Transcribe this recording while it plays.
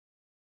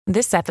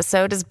This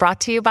episode is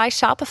brought to you by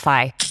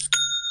Shopify.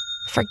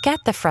 Forget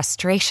the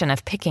frustration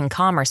of picking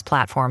commerce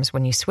platforms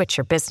when you switch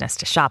your business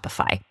to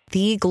Shopify,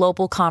 the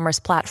global commerce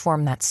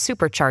platform that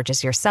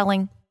supercharges your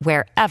selling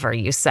wherever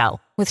you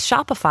sell. With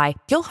Shopify,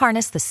 you'll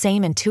harness the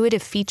same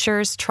intuitive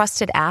features,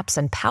 trusted apps,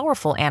 and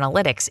powerful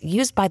analytics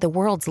used by the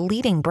world's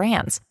leading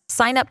brands.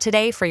 Sign up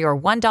today for your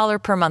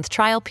 $1 per month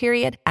trial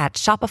period at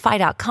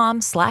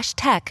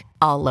shopify.com/tech,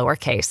 all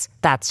lowercase.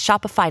 That's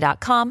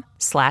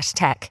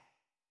shopify.com/tech.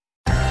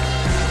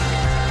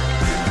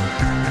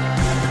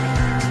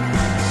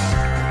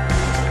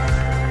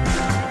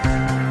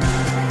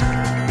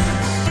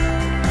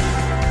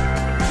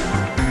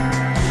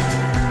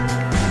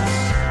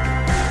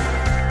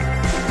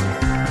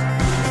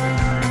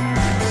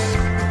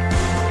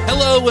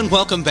 Hello and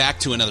welcome back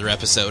to another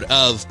episode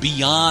of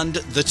Beyond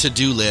the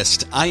To-Do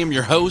List. I am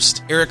your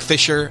host, Eric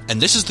Fisher,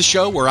 and this is the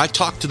show where I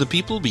talk to the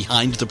people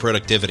behind the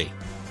productivity.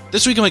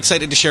 This week I'm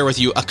excited to share with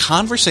you a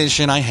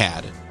conversation I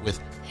had with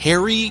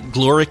Harry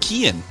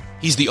Glorikian.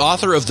 He's the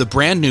author of the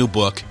brand new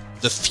book,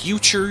 The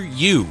Future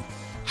You: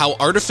 How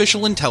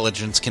Artificial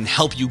Intelligence Can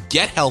Help You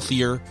Get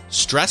Healthier,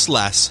 Stress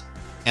Less,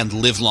 and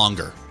Live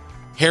Longer.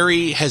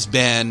 Harry has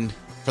been,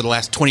 for the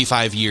last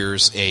 25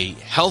 years, a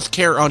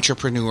healthcare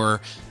entrepreneur,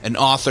 an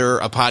author,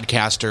 a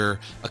podcaster,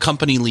 a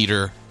company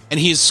leader, and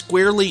he is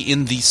squarely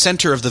in the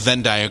center of the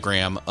Venn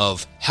diagram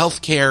of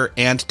healthcare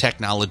and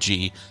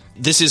technology.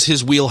 This is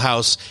his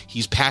wheelhouse.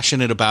 He's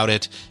passionate about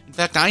it. In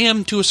fact, I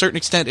am to a certain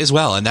extent as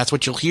well, and that's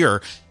what you'll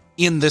hear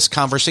in this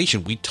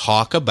conversation. We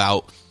talk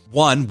about,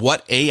 one,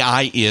 what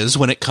AI is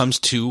when it comes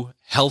to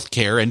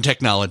healthcare and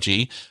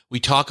technology. We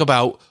talk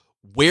about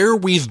where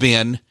we've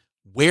been,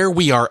 where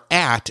we are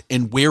at,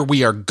 and where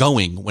we are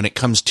going when it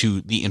comes to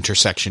the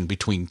intersection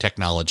between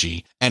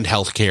technology and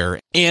healthcare.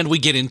 And we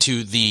get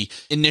into the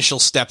initial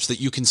steps that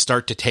you can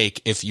start to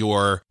take if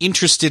you're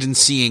interested in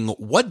seeing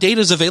what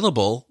data is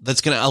available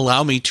that's going to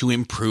allow me to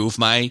improve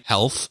my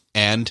health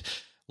and,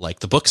 like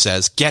the book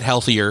says, get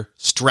healthier,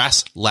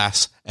 stress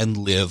less, and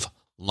live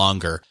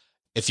longer.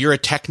 If you're a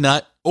tech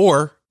nut,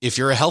 or if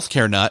you're a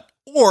healthcare nut,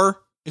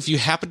 or if you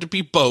happen to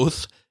be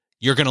both,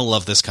 you're going to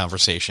love this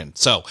conversation.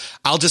 So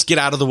I'll just get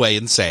out of the way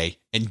and say,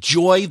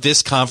 enjoy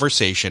this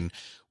conversation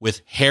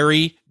with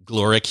Harry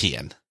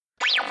Glorikian.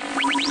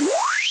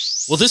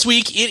 Well, this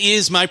week it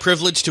is my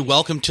privilege to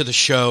welcome to the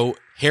show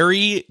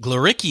Harry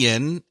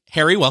Glorikian.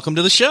 Harry, welcome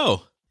to the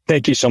show.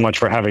 Thank you so much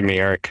for having me,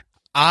 Eric.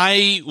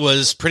 I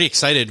was pretty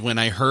excited when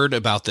I heard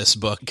about this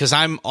book because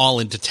I'm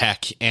all into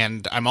tech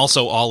and I'm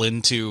also all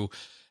into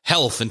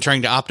health and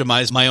trying to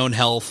optimize my own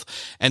health.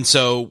 And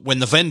so when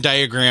the Venn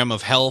diagram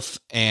of health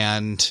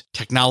and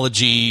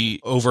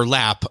technology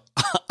overlap,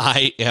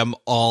 I am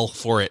all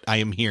for it. I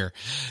am here.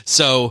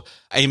 So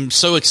I'm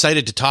so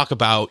excited to talk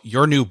about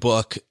your new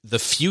book, The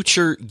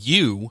Future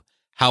You: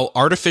 How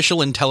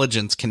Artificial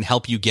Intelligence Can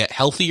Help You Get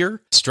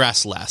Healthier,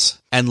 Stress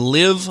Less, and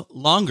Live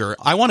Longer.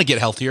 I want to get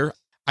healthier.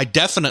 I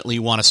definitely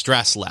want to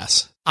stress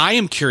less. I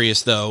am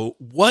curious, though,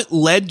 what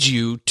led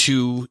you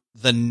to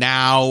the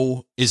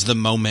now is the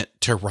moment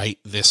to write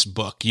this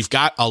book? You've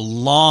got a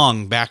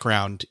long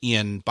background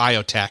in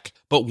biotech,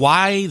 but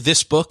why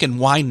this book and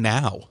why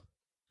now?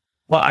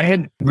 Well, I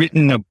had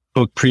written a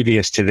book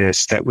previous to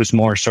this that was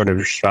more sort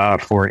of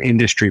for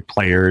industry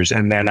players.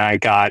 And then I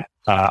got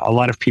a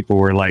lot of people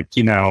were like,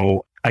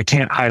 I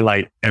can't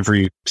highlight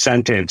every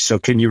sentence. So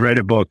can you write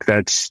a book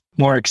that's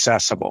more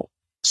accessible?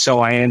 So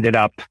I ended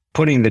up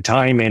putting the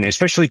time in,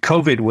 especially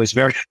COVID was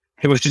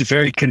it was just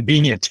very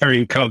convenient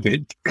during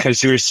COVID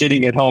because we were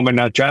sitting at home and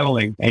not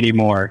traveling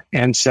anymore.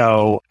 And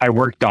so I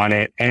worked on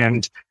it.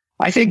 And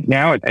I think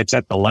now it's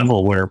at the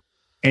level where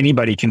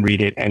anybody can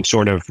read it and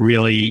sort of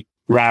really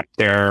wrap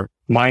their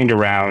mind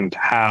around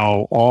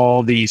how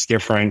all these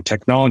different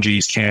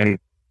technologies can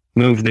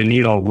move the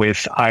needle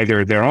with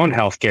either their own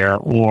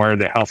healthcare or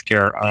the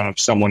healthcare of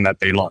someone that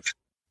they love.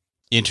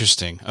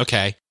 Interesting.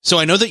 Okay. So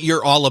I know that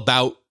you're all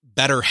about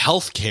better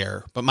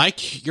healthcare, but my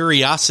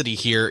curiosity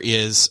here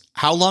is,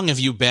 how long have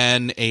you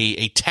been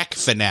a tech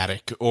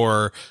fanatic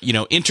or,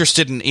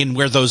 interested in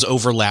where those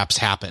overlaps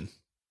happen?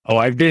 Oh,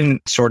 I've been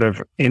sort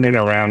of in and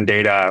around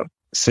data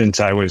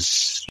since I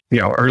was,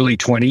 early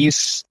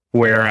 20s,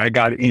 where I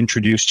got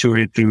introduced to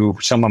it through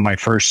some of my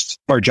first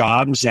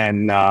jobs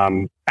and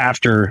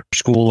after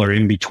school or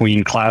in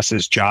between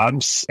classes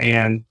jobs.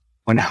 And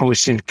when I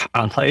was in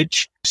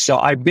college. So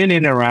I've been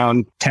in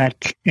around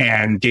tech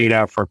and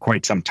data for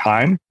quite some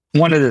time.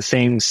 One of the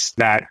things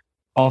that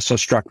also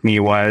struck me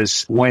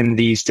was when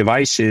these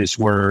devices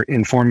were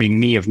informing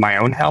me of my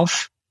own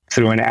health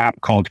through an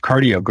app called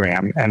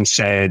Cardiogram and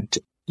said,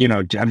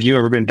 have you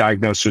ever been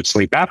diagnosed with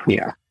sleep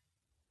apnea?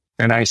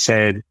 And I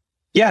said,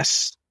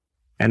 yes.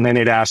 And then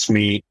it asked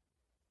me,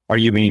 are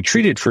you being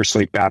treated for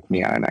sleep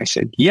apnea? And I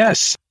said,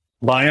 yes.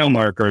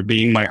 Biomarker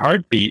being my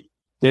heartbeat,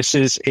 this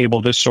is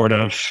able to sort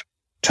of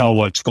tell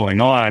what's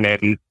going on.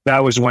 And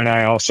that was when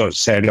I also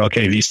said,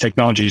 okay, these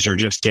technologies are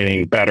just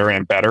getting better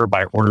and better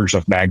by orders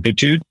of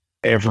magnitude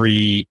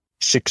every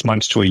 6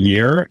 months to a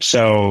year.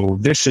 So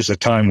this is a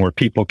time where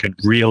people could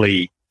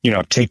really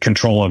take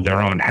control of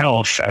their own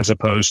health, as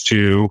opposed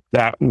to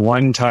that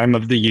one time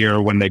of the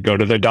year when they go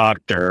to the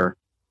doctor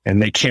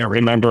and they can't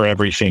remember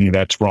everything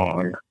that's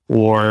wrong,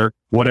 or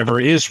whatever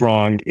is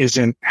wrong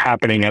isn't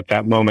happening at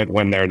that moment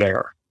when they're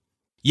there.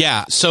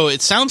 Yeah. So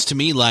it sounds to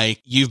me like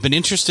you've been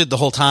interested the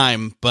whole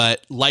time,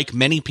 but like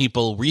many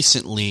people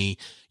recently,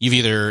 you've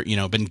either,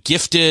 been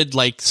gifted,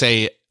 like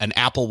say an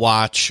Apple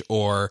Watch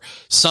or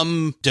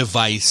some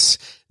device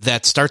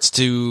that starts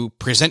to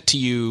present to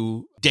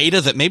you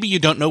data that maybe you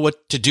don't know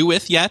what to do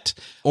with yet,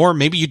 or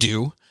maybe you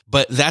do.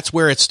 But that's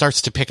where it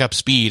starts to pick up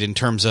speed in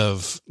terms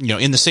of,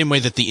 in the same way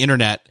that the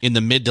internet in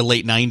the mid to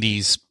late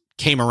 90s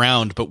came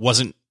around, but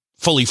wasn't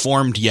fully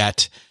formed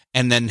yet,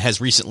 and then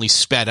has recently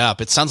sped up.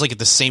 It sounds like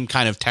the same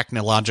kind of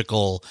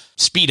technological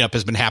speed up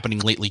has been happening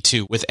lately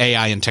too, with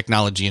AI and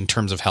technology in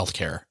terms of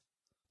healthcare.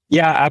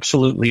 Yeah,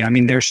 absolutely. I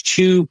mean, there's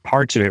two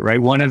parts of it, right?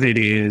 One of it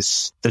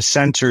is the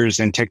sensors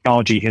and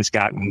technology has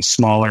gotten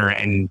smaller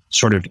and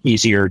sort of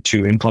easier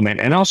to implement,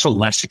 and also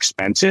less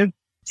expensive.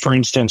 For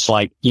instance,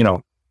 like,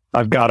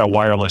 I've got a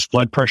wireless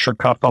blood pressure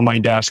cuff on my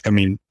desk. I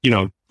mean,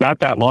 not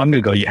that long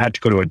ago, you had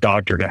to go to a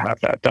doctor to have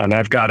that done.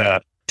 I've got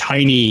a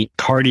tiny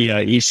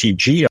Kardia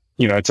ECG.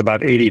 It's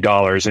about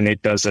 $80, and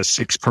it does a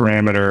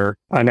 6-parameter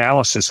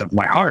analysis of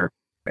my heart.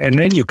 And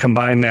then you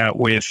combine that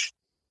with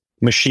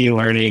machine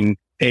learning,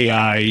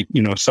 AI,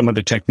 some of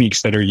the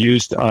techniques that are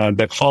used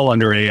that fall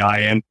under AI.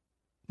 And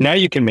now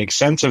you can make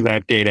sense of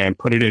that data and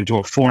put it into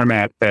a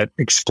format that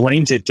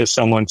explains it to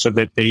someone so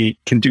that they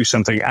can do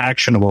something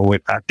actionable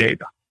with that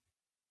data.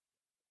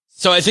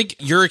 So I think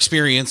your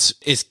experience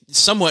is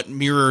somewhat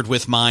mirrored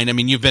with mine. I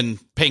mean, you've been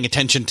paying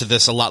attention to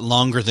this a lot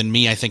longer than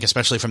me, I think,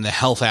 especially from the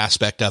health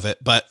aspect of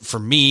it. But for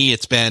me,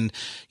 it's been,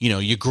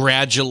 you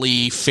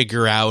gradually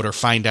figure out or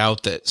find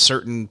out that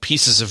certain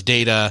pieces of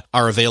data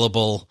are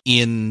available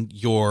in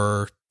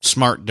your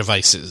smart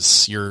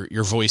devices,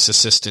 your voice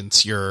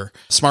assistants, your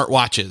smart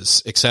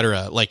watches, et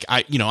cetera. Like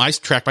I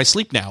track my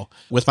sleep now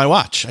with my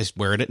watch. I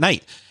wear it at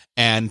night.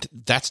 And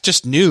that's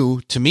just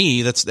new to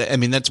me.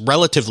 That's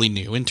relatively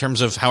new in terms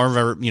of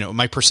however,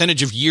 my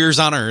percentage of years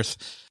on Earth.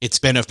 It's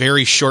been a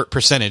very short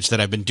percentage that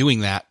I've been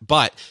doing that,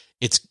 but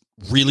it's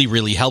really,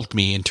 really helped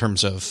me in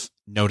terms of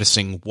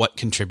noticing what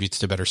contributes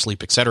to better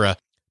sleep, et cetera.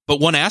 But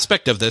one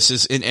aspect of this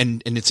is,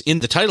 and it's in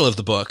the title of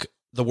the book,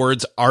 the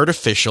words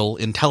artificial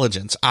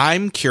intelligence.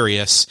 I'm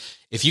curious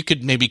if you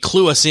could maybe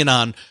clue us in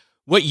on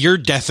what your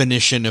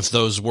definition of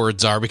those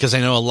words are, because I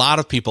know a lot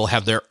of people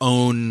have their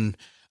own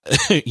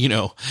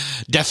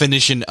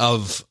definition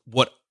of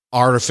what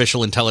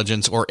artificial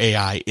intelligence or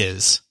AI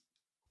is.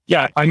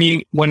 Yeah. I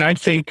mean, when I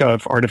think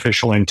of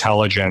artificial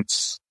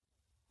intelligence,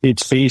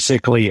 it's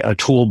basically a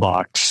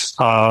toolbox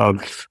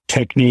of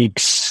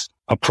techniques,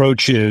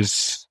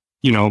 approaches,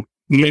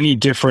 many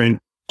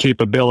different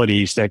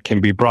capabilities that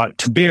can be brought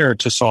to bear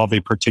to solve a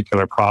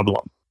particular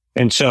problem.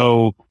 And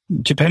so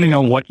depending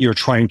on what you're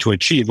trying to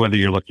achieve, whether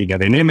you're looking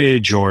at an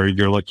image or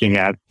you're looking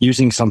at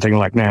using something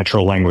like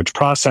natural language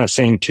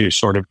processing to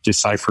sort of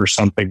decipher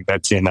something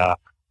that's in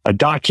a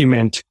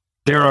document,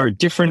 there are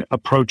different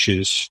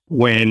approaches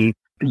when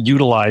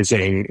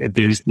utilizing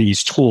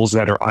these tools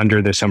that are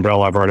under this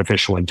umbrella of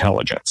artificial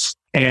intelligence.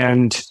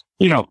 And,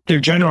 they're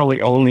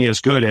generally only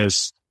as good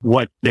as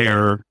what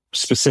they're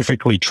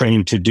specifically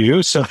trained to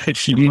do. So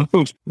if you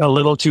move a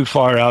little too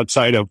far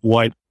outside of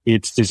what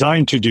it's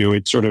designed to do,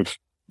 it sort of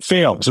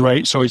fails,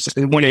 right? So it's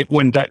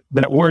when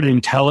that word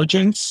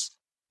intelligence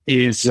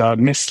is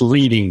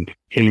misleading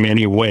in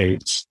many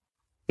ways.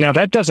 Now,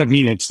 that doesn't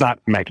mean it's not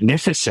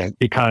magnificent,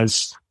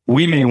 because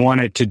we may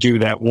want it to do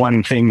that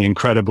one thing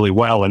incredibly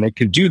well, and it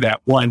could do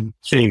that one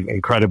thing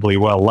incredibly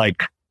well,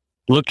 like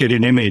look at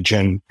an image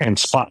and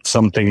spot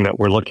something that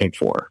we're looking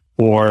for,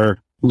 or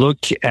look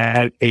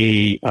at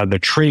the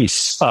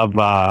trace of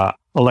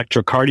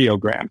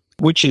electrocardiogram,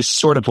 which is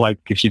sort of like,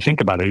 if you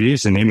think about it, it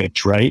is an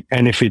image, right?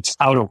 And if it's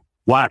out of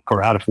whack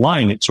or out of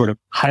line, it sort of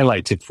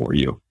highlights it for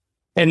you.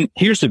 And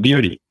here's the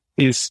beauty,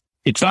 is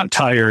it's not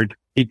tired.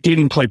 It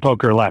didn't play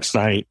poker last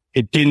night.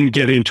 It didn't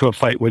get into a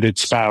fight with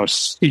its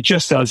spouse. It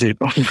just does it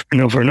over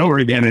and over and over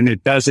again, and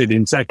it does it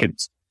in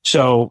seconds.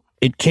 So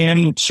it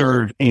can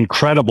serve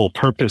incredible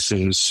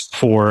purposes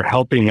for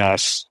helping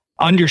us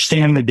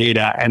understand the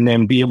data and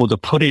then be able to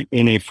put it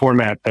in a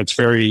format that's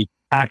very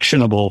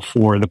actionable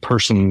for the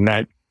person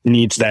that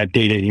needs that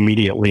data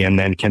immediately and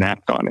then can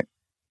act on it.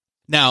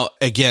 Now,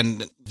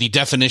 again, the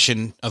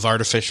definition of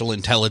artificial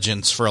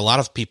intelligence for a lot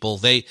of people,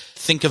 they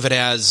think of it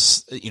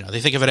as,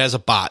 a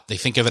bot. They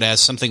think of it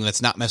as something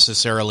that's not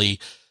necessarily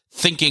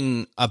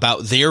thinking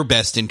about their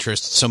best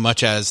interest so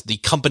much as the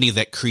company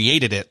that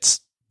created its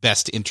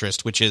best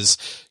interest, which is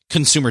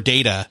consumer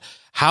data.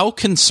 How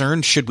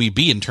concerned should we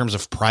be in terms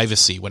of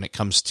privacy when it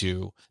comes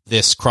to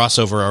this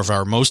crossover of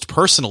our most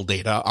personal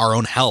data, our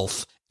own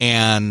health,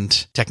 and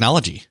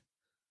technology?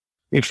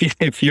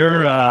 If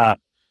you're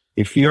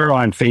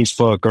on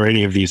Facebook or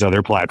any of these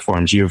other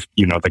platforms,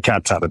 the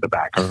cat's out of the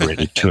bag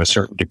already to a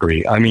certain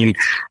degree. I mean,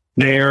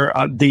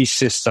 these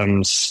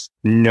systems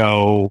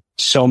know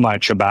so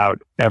much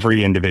about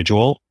every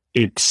individual.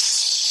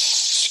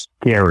 It's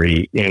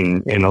scary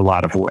in a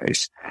lot of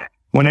ways.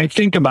 When I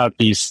think about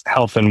these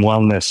health and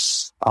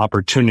wellness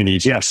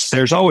opportunities, yes,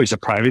 there's always a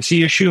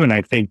privacy issue. And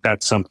I think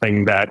that's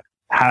something that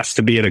has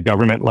to be at a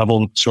government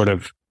level,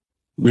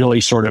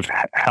 really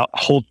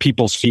hold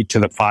people's feet to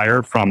the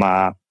fire from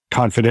a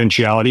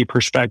confidentiality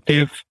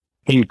perspective,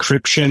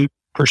 encryption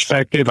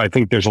perspective. I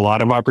think there's a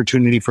lot of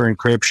opportunity for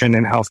encryption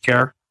in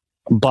healthcare.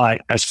 But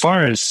as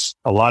far as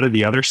a lot of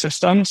the other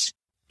systems,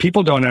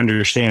 people don't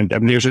understand. I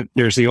mean,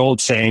 there's the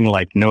old saying,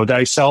 like, know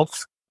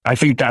thyself. I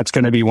think that's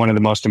going to be one of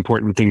the most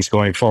important things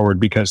going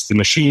forward, because the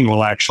machine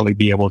will actually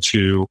be able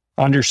to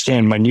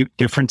understand minute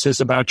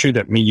differences about you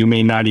that you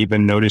may not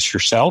even notice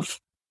yourself.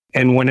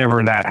 And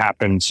whenever that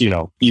happens,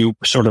 you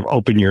sort of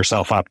open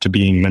yourself up to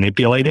being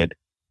manipulated.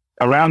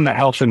 Around the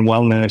health and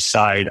wellness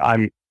side,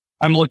 I'm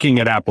looking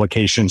at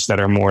applications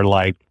that are more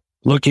like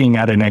looking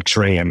at an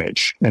X-ray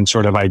image and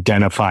sort of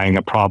identifying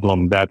a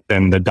problem that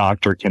then the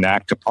doctor can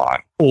act upon,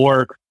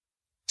 or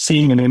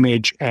seeing an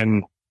image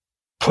and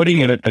putting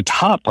it at the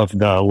top of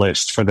the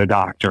list for the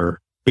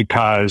doctor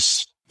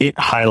because it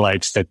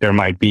highlights that there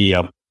might be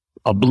a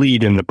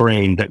bleed in the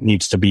brain that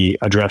needs to be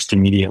addressed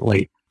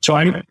immediately. So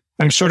I'm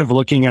sort of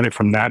looking at it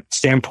from that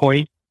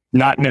standpoint,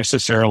 not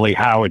necessarily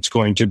how it's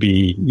going to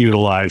be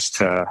utilized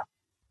to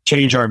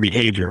change our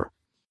behavior.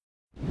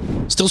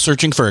 Still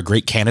searching for a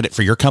great candidate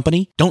for your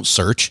company? Don't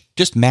search,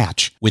 just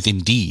match with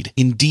Indeed.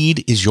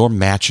 Indeed is your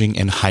matching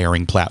and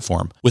hiring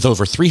platform with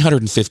over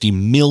 350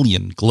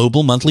 million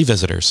global monthly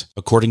visitors,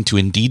 according to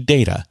Indeed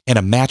data, and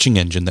a matching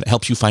engine that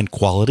helps you find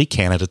quality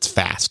candidates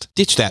fast.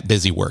 Ditch that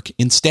busy work.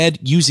 Instead,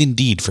 use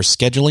Indeed for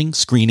scheduling,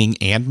 screening,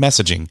 and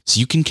messaging so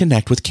you can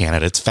connect with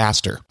candidates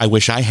faster. I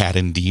wish I had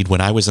Indeed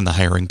when I was in the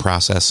hiring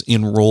process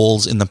in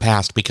roles in the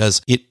past,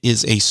 because it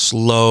is a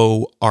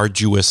slow,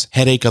 arduous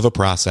headache of a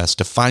process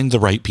to find the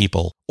right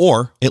people.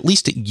 Or, at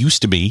least it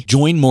used to be.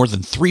 Join more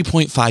than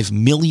 3.5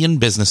 million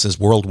businesses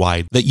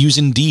worldwide that use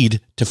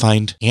Indeed to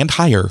find and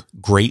hire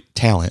great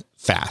talent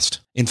fast.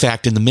 In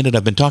fact, in the minute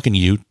I've been talking to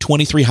you,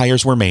 23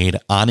 hires were made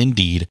on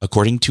Indeed,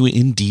 according to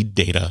Indeed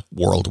data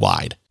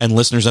worldwide. And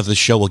listeners of this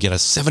show will get a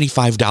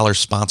 $75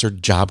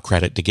 sponsored job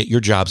credit to get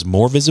your jobs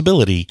more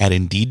visibility at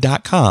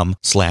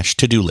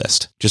Indeed.com/to-do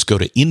list. Just go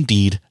to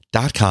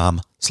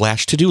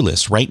Indeed.com/to-do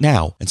list right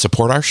now and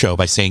support our show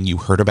by saying you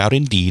heard about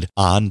Indeed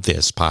on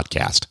this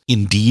podcast.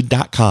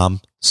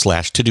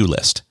 Indeed.com/to-do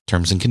list.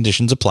 Terms and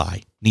conditions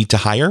apply. Need to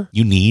hire?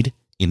 You need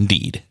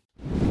Indeed.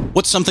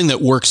 What's something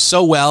that works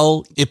so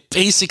well, it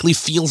basically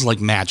feels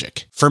like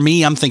magic? For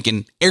me, I'm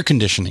thinking air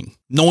conditioning,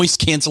 noise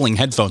canceling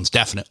headphones,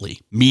 definitely.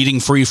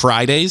 Meeting-free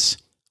Fridays?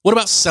 What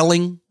about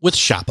selling with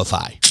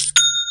Shopify?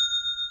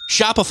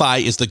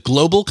 Shopify is the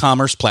global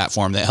commerce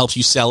platform that helps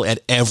you sell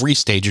at every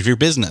stage of your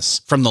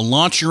business. From the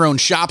launch your own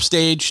shop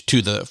stage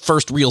to the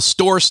first real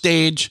store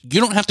stage, you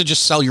don't have to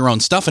just sell your own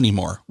stuff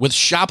anymore. With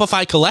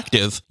Shopify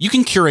Collective, you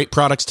can curate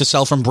products to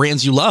sell from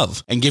brands you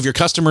love and give your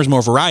customers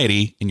more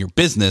variety and your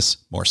business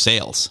more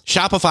sales.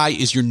 Shopify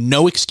is your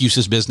no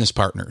excuses business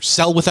partner.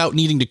 Sell without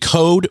needing to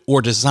code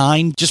or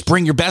design. Just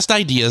bring your best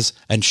ideas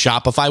and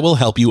Shopify will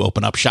help you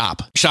open up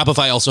shop.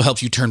 Shopify also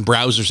helps you turn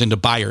browsers into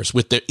buyers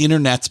with the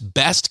internet's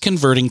best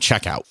converting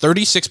checkout,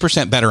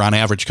 36% better on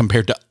average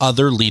compared to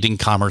other leading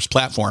commerce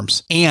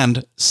platforms,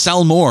 and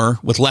sell more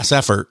with less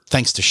effort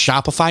thanks to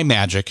Shopify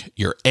Magic,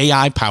 your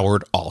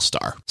AI-powered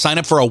all-star. Sign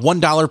up for a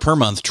 $1 per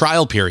month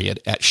trial period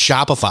at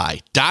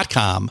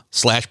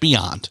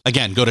shopify.com/beyond.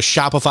 Again, go to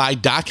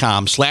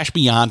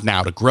shopify.com/beyond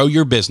now to grow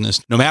your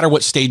business no matter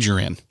what stage you're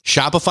in.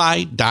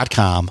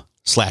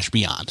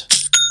 Shopify.com/beyond.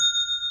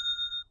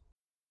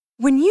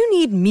 When you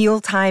need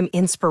mealtime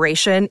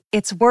inspiration,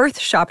 it's worth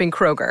shopping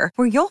Kroger,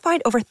 where you'll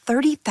find over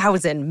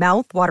 30,000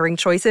 mouth-watering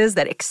choices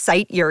that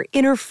excite your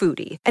inner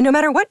foodie. And no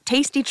matter what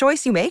tasty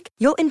choice you make,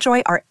 you'll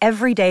enjoy our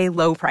everyday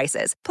low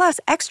prices, plus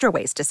extra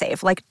ways to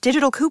save, like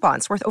digital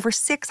coupons worth over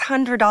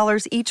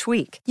 $600 each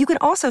week. You can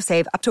also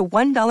save up to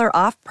 $1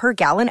 off per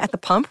gallon at the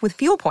pump with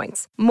fuel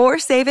points. More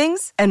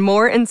savings and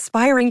more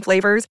inspiring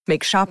flavors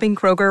make shopping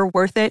Kroger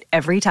worth it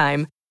every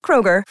time.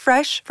 Kroger,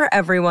 fresh for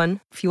everyone.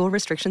 Fuel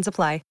restrictions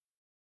apply.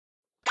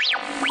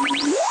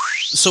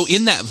 So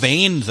in that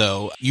vein,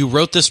 though, you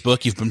wrote this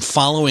book. You've been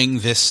following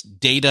this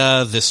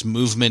data, this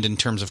movement in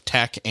terms of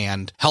tech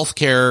and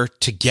healthcare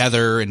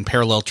together in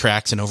parallel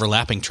tracks and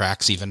overlapping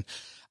tracks even.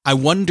 I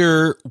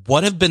wonder,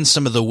 what have been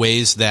some of the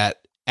ways that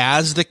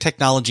as the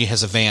technology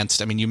has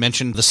advanced, I mean, you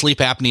mentioned the sleep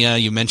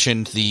apnea, you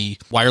mentioned the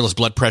wireless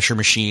blood pressure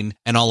machine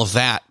and all of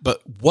that, but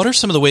what are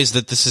some of the ways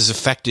that this has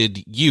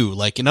affected you?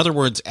 Like, in other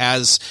words,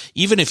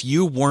 even if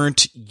you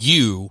weren't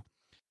you,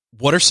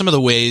 what are some of the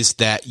ways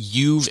that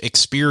you've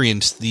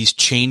experienced these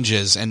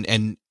changes,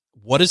 and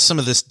what is some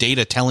of this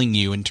data telling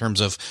you in terms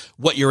of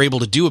what you're able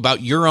to do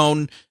about your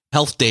own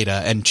health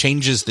data and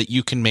changes that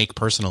you can make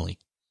personally?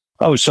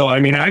 Oh, so I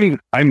mean,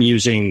 I'm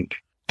using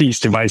these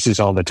devices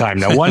all the time.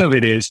 Now, one of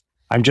it is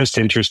I'm just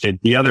interested.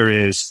 The other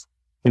is,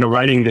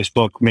 writing this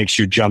book makes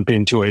you jump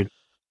into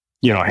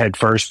head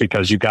first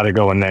because you got to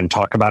go and then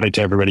talk about it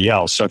to everybody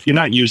else. So if you're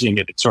not using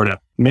it, it sort of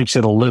makes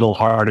it a little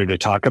harder to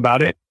talk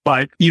about it.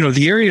 But,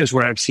 the areas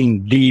where I've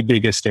seen the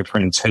biggest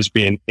difference has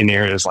been in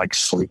areas like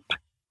sleep,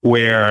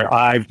 where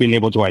I've been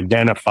able to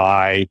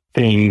identify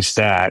things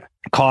that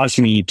cause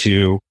me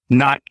to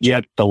not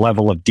get the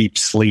level of deep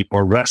sleep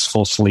or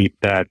restful sleep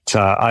that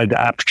I'd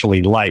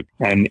actually like.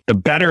 And the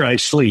better I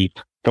sleep,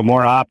 the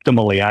more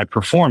optimally I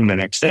perform the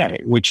next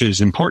day, which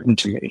is important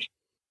to me.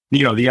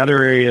 The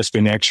other area has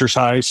been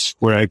exercise,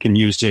 where I can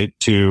use it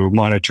to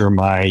monitor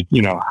my,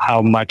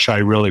 how much I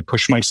really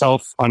push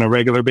myself on a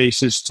regular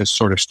basis to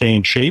sort of stay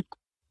in shape.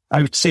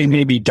 I would say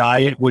maybe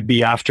diet would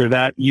be after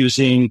that,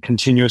 using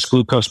continuous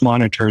glucose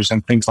monitors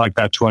and things like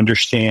that to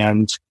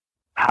understand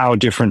how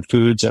different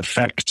foods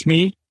affect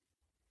me.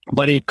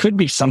 But it could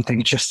be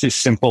something just as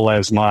simple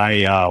as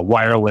my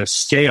wireless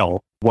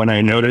scale. When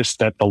I notice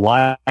that the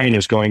line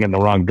is going in the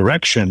wrong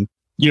direction,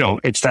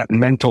 it's that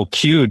mental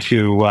cue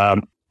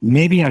to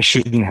maybe I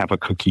shouldn't have a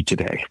cookie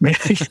today.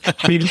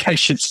 Maybe I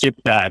should skip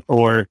that.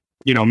 Or,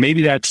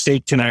 maybe that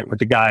steak tonight with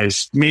the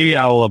guys, maybe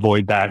I'll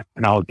avoid that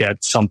and I'll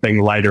get something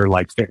lighter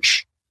like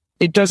fish.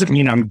 It doesn't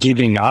mean I'm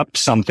giving up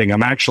something.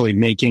 I'm actually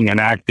making an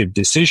active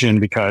decision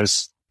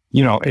because,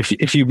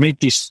 if you make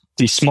these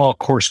small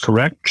course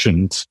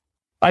corrections,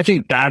 I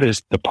think that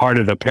is the part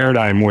of the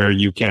paradigm where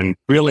you can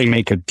really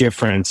make a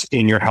difference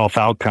in your health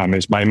outcome,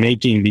 is by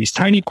making these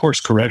tiny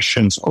course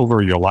corrections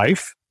over your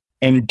life,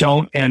 and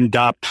don't end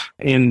up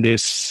in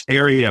this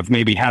area of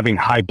maybe having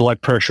high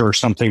blood pressure or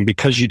something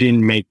because you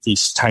didn't make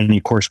these tiny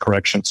course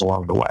corrections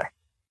along the way.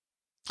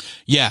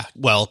 Yeah,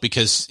 well,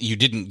 because you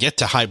didn't get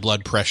to high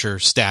blood pressure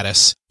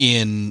status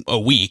in a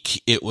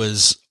week. It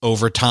was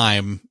over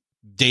time,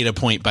 data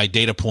point by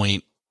data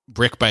point,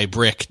 brick by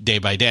brick, day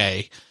by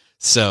day.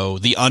 So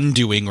the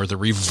undoing or the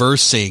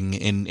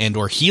reversing and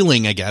or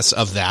healing, I guess,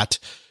 of that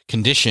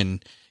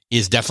condition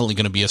is definitely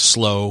going to be a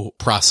slow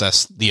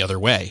process the other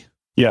way.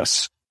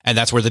 Yes. And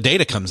that's where the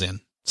data comes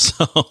in.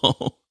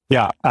 So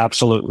yeah,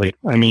 absolutely.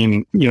 I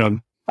mean,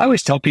 I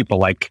always tell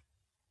people,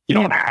 you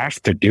don't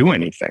have to do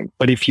anything,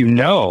 but if you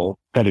know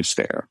that it's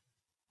there,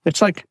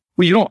 it's like,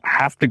 well, you don't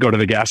have to go to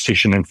the gas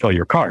station and fill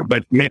your car.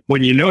 But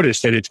when you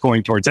notice that it's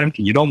going towards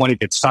empty, you don't want to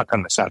get stuck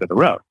on the side of the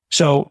road.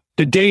 So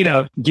the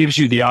data gives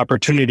you the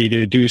opportunity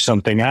to do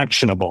something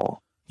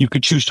actionable. You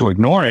could choose to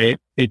ignore it.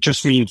 It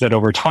just means that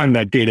over time,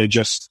 that data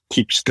just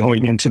keeps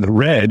going into the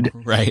red.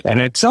 Right.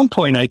 And at some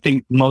point, I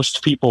think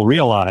most people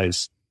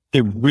realize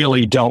they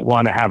really don't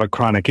want to have a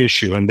chronic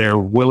issue and they're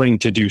willing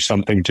to do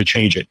something to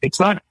change it. It's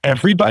not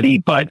everybody,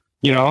 but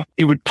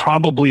it would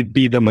probably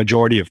be the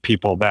majority of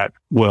people that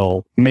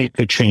will make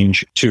the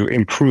change to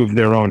improve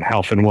their own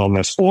health and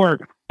wellness, or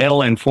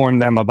it'll inform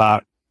them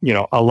about,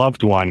 a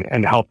loved one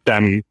and help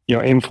them,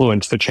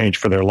 influence the change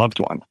for their loved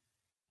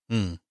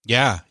one.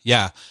 Yeah.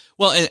 Yeah.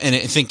 Well, and I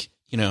think,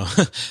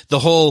 the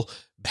whole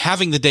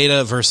having the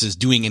data versus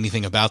doing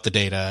anything about the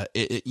data,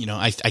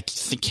 I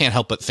can't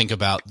help but think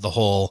about the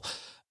whole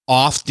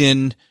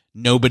often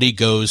nobody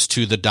goes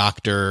to the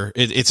doctor.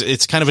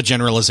 It's kind of a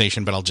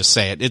generalization, but I'll just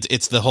say it.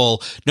 It's the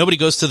whole nobody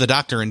goes to the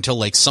doctor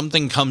until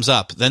something comes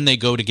up, then they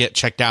go to get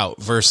checked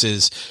out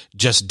versus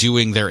just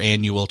doing their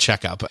annual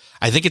checkup.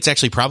 I think it's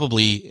actually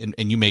probably,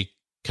 and you may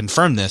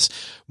confirm this,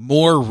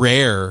 more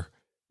rare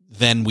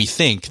than we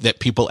think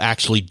that people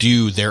actually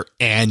do their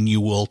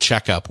annual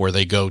checkup where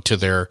they go to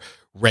their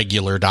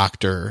regular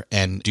doctor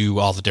and do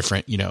all the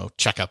different,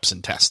 checkups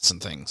and tests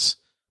and things.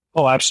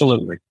 Oh,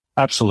 absolutely.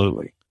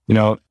 Absolutely.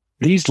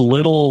 These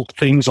little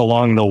things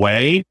along the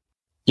way,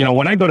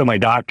 when I go to my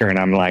doctor and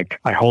I'm like,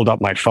 I hold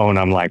up my phone,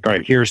 I'm like, all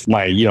right, here's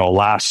my,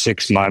 last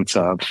 6 months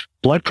of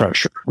blood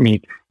pressure. I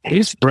mean,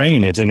 his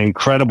brain is an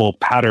incredible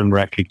pattern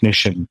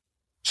recognition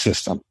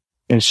system.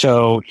 And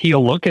so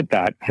he'll look at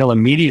that. He'll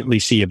immediately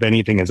see if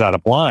anything is out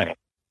of line.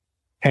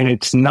 And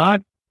it's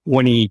not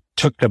when he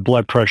took the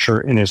blood pressure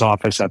in his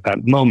office at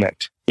that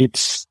moment.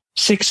 It's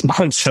 6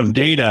 months of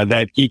data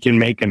that he can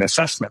make an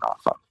assessment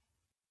off of.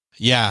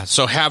 Yeah.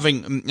 So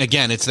having,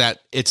 again, it's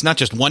not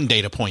just one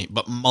data point,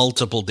 but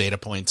multiple data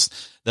points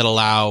that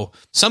allow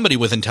somebody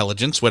with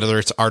intelligence, whether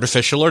it's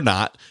artificial or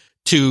not,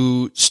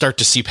 to start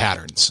to see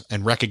patterns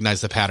and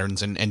recognize the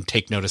patterns and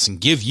take notice and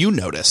give you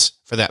notice,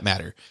 for that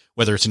matter,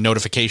 whether it's a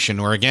notification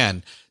or,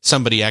 again,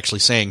 somebody actually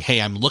saying,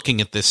 hey, I'm looking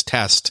at this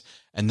test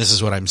and this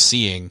is what I'm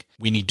seeing.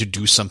 We need to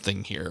do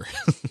something here.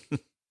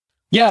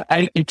 Yeah.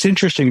 And it's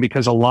interesting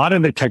because a lot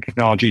of the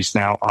technologies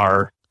now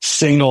are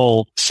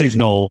single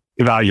signal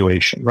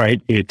evaluation,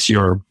 right? It's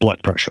your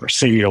blood pressure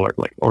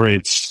singularly, or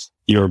it's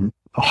your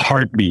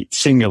heartbeat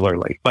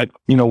singularly. But,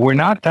 we're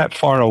not that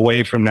far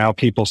away from now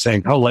people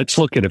saying, oh, let's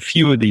look at a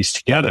few of these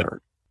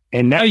together.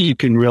 And now you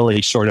can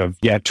really sort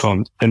of get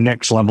to the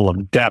next level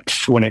of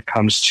depth when it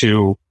comes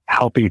to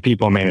helping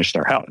people manage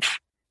their health.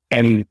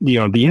 And,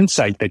 the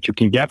insight that you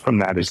can get from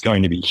that is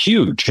going to be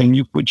huge.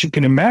 And what you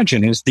can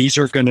imagine is these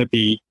are going to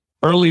be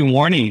early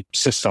warning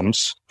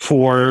systems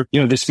for,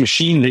 this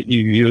machine that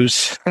you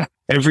use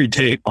every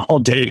day, all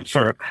day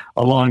for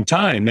a long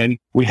time. And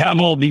we have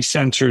all these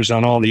sensors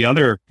on all the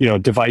other,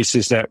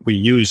 devices that we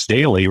use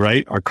daily,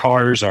 right? Our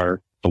cars, the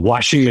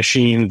washing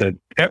machine,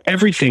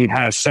 everything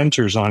has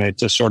sensors on it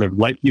to sort of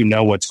let you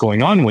know what's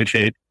going on with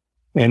it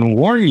and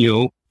warn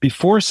you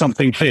before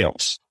something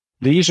fails.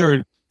 These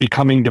are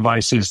becoming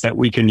devices that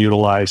we can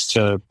utilize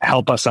to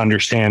help us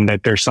understand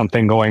that there's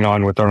something going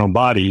on with our own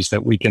bodies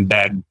that we can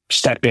then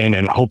step in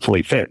and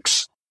hopefully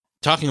fix.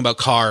 Talking about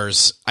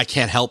cars, I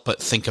can't help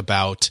but think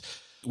about,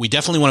 we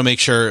definitely want to make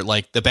sure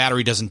like the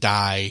battery doesn't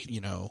die,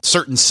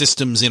 certain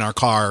systems in our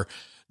car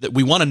that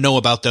we want to know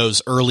about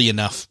those early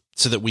enough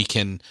so that we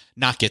can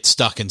not get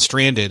stuck and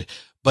stranded.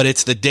 But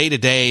it's the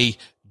day-to-day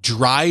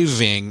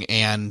driving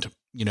and,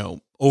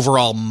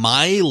 overall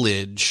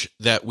mileage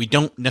that we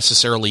don't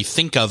necessarily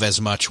think of as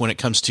much when it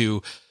comes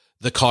to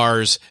the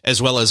cars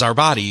as well as our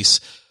bodies.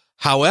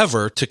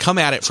 However, to come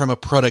at it from a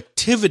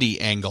productivity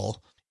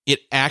angle, it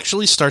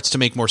actually starts to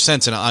make more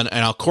sense. And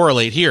I'll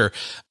correlate here.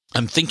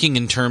 I'm thinking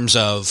in terms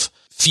of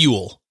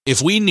fuel.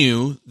 If we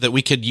knew that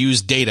we could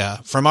use data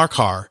from our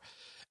car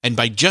and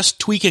by just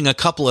tweaking a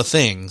couple of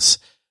things,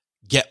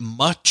 get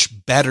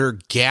much better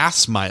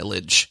gas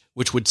mileage,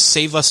 which would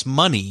save us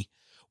money,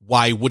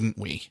 why wouldn't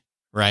we?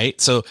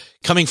 Right? So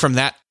coming from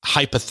that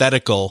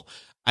hypothetical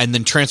and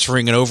then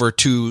transferring it over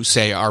to,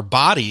 say, our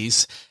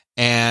bodies,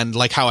 and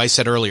like how I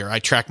said earlier, I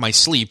track my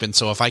sleep. And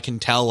so if I can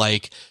tell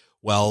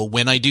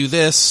when I do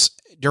this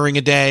during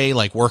a day,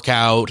 like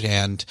workout,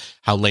 and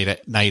how late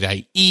at night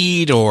I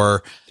eat,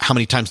 or how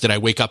many times did I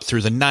wake up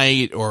through the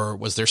night, or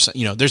was there,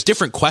 there's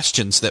different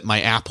questions that my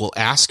app will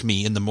ask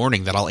me in the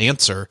morning that I'll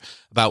answer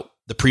about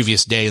the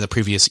previous day, the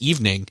previous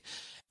evening.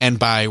 And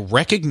by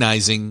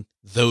recognizing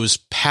those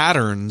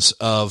patterns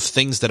of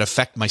things that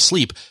affect my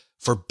sleep,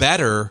 for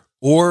better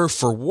or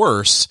for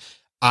worse,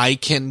 I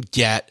can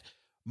get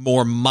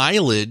more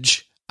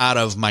mileage out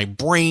of my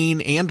brain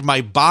and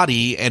my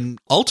body, and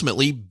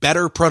ultimately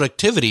better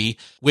productivity,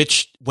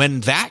 which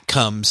when that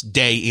comes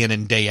day in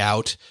and day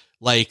out,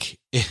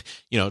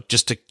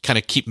 just to kind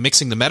of keep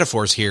mixing the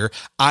metaphors here,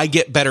 I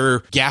get better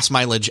gas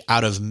mileage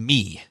out of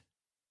me.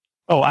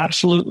 Oh,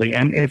 absolutely.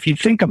 And if you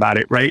think about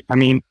it, right,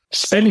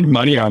 spending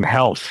money on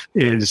health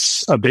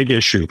is a big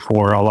issue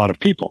for a lot of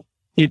people.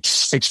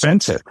 It's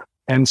expensive.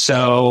 And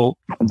so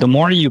the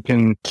more you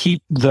can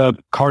keep the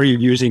car you're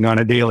using on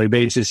a daily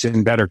basis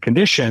in better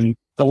condition,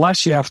 the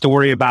less you have to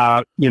worry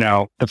about,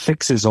 the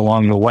fixes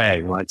along the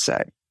way, let's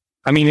say.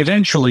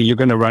 Eventually you're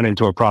going to run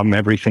into a problem.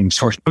 Everything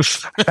sort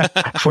of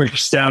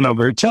works down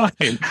over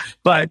time.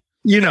 But,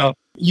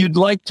 you'd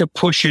like to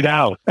push it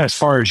out as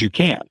far as you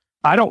can.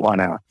 I don't want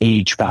to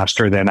age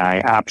faster than I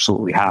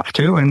absolutely have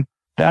to. And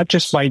that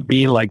just might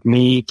be like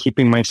me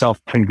keeping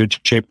myself in good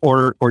shape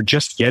or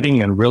just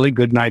getting a really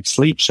good night's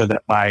sleep so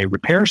that my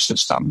repair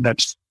system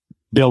that's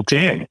built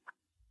in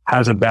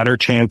has a better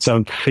chance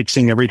of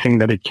fixing everything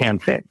that it can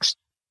fix.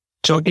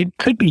 So it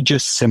could be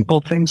just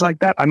simple things like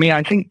that.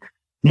 I think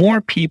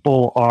more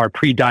people are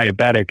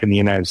pre-diabetic in the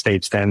United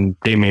States than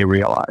they may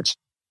realize.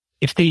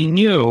 If they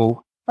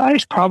knew,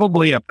 there's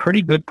probably a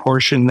pretty good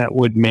portion that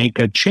would make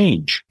a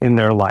change in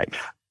their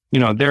life.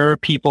 There are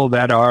people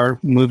that are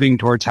moving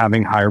towards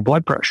having higher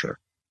blood pressure.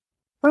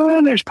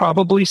 Well, there's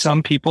probably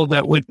some people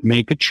that would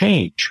make a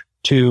change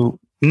to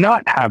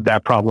not have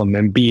that problem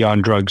and be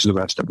on drugs the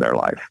rest of their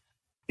life.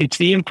 It's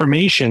the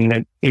information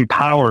that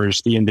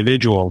empowers the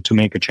individual to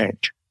make a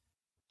change.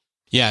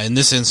 Yeah, in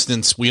this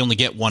instance, we only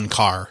get one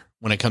car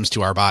when it comes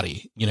to our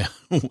body.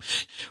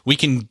 We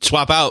can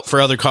swap out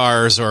for other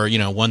cars, or,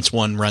 once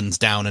one runs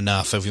down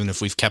enough, even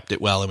if we've kept it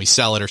well and we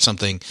sell it or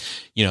something,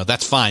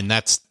 that's fine.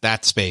 That's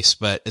that space.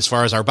 But as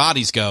far as our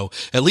bodies go,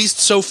 at least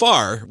so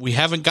far, we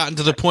haven't gotten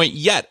to the point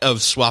yet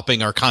of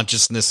swapping our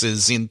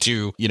consciousnesses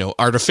into,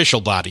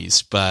 artificial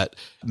bodies, but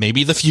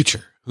maybe the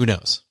future. Who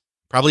knows?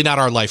 Probably not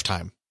our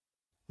lifetime.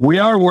 We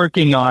are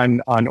working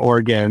on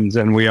organs,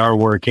 and we are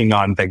working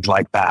on things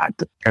like that,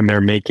 and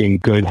they're making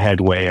good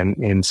headway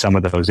in some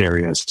of those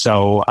areas.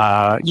 So,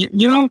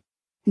 you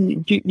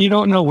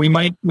don't know. We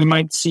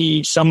might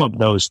see some of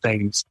those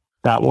things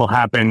that will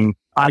happen.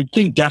 I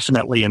think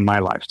definitely in my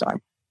lifetime.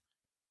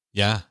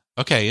 Yeah.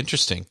 Okay.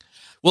 Interesting.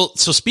 Well,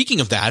 so speaking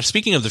of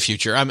the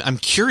future, I'm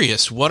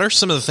curious, what are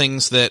some of the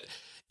things that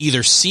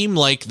either seem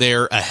like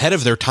they're ahead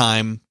of their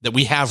time that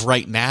we have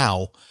right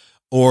now,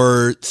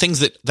 or things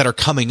that are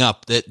coming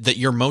up that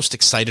you're most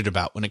excited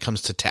about when it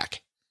comes to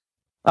tech?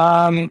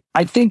 I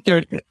think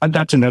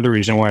that's another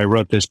reason why I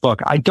wrote this book.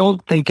 I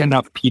don't think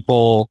enough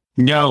people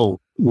know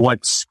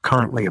what's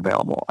currently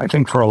available. I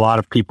think for a lot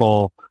of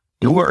people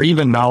who are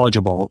even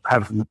knowledgeable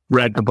have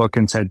read the book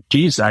and said,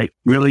 geez, I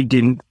really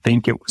didn't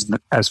think it was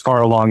as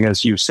far along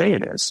as you say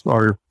it is,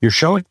 or you're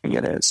showing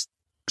it is.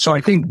 So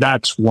I think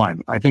that's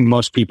one. I think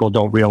most people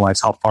don't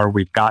realize how far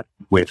we've got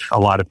with a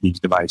lot of these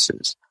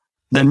devices.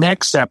 The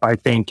next step, I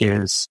think,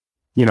 is,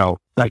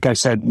 like I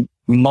said,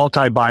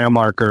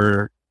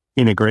 multi-biomarker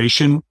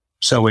integration.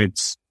 So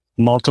it's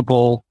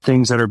multiple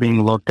things that are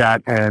being looked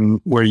at,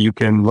 and where you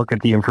can look at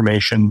the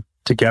information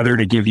together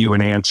to give you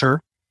an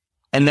answer.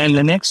 And then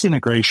the next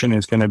integration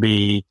is going to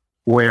be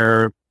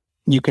where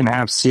you can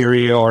have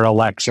Siri or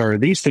Alexa or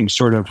these things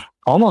sort of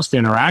almost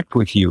interact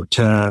with you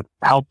to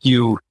help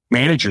you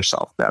manage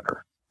yourself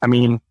better. I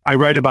mean, I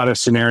write about a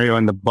scenario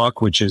in the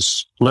book, which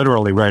is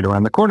literally right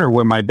around the corner,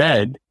 where my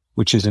bed,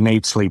 which is an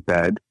 8-sleep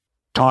bed,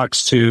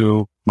 talks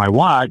to my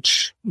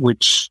watch,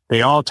 which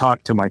they all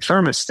talk to my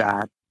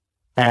thermostat.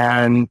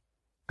 And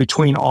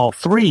between all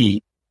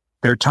three,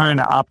 they're trying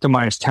to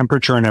optimize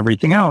temperature and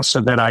everything else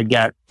so that I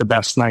get the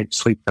best night's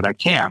sleep that I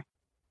can.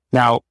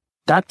 Now,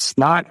 that's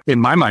not, in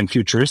my mind,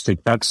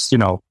 futuristic. That's,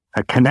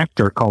 a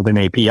connector called an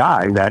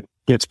API that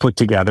gets put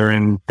together,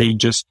 and they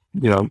just,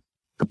 the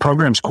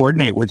programs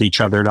coordinate with each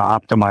other to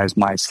optimize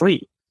my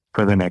sleep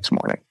for the next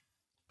morning.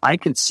 I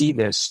can see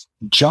this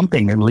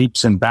jumping in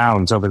leaps and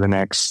bounds over the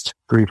next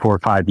 3, 4,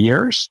 5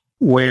 years,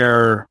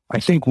 where I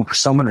think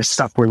some of the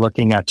stuff we're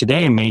looking at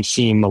today may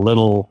seem a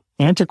little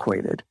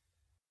antiquated.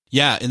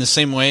 Yeah, in the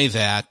same way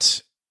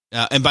that,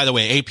 and by the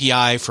way,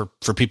 API, for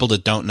people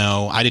that don't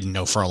know, I didn't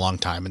know for a long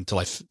time until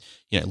I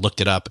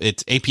looked it up.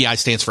 It's API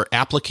stands for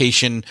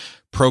Application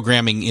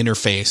Programming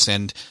Interface.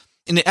 And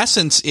in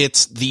essence,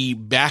 it's the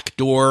back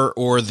door,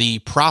 or the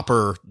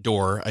proper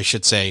door, I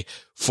should say,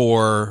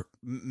 for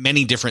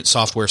many different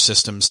software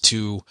systems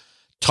to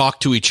talk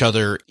to each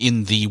other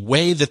in the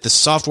way that the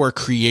software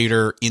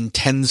creator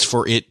intends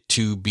for it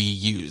to be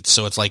used.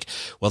 So it's like,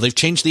 well, they've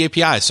changed the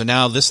API, so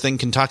now this thing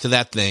can talk to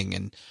that thing.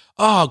 And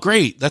oh,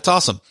 great. That's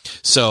awesome.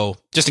 So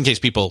just in case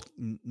people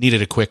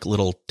needed a quick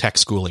little tech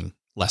schooling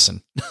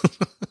lesson.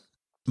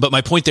 But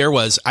my point there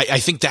was, I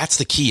think that's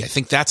the key. I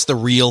think that's the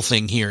real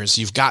thing here, is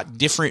you've got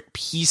different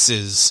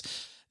pieces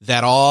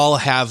that all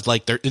have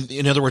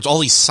in other words, all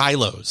these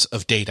silos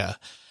of data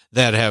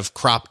that have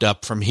cropped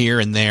up from here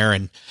and there.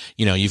 And,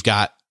 you've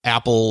got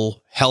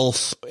Apple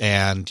Health,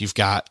 and you've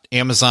got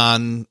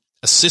Amazon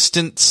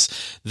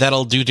assistants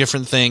that'll do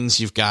different things.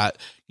 You've got,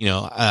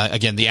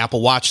 again, the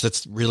Apple Watch,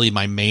 that's really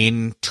my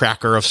main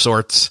tracker of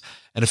sorts,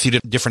 and a few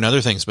different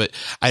other things. But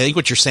I think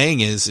what you're saying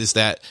is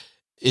that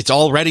it's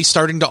already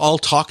starting to all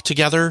talk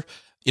together.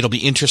 It'll be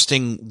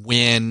interesting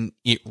when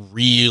it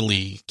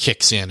really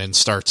kicks in and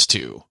starts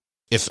to,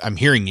 if I'm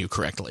hearing you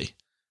correctly.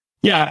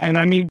 Yeah. And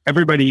I mean,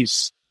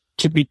 everybody's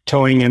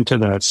tippy-toeing into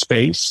the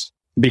space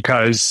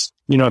because,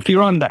 if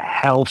you're on the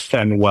health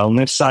and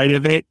wellness side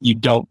of it, you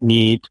don't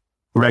need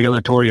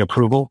regulatory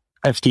approval,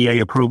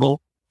 FDA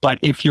approval. But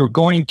if you're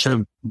going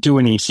to do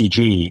an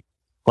ECG,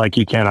 like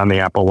you can on the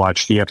Apple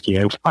Watch, the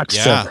FDA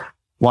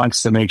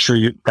wants to make sure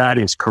that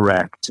is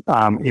correct.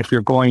 If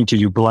you're going to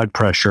do blood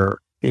pressure,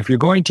 if you're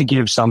going to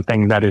give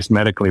something that is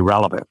medically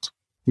relevant,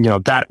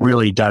 that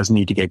really does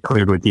need to get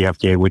cleared with the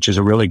FDA, which is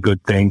a really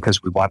good thing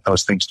because we want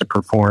those things to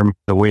perform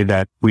the way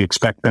that we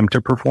expect them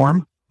to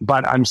perform.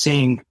 But I'm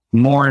seeing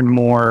more and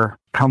more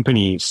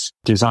companies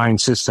design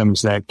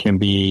systems that can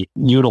be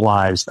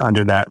utilized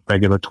under that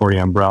regulatory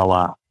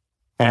umbrella.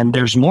 And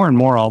there's more and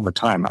more all the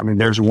time. I mean,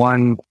 there's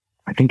one,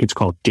 I think it's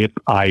called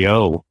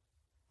Dip.io,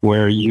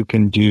 where you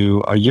can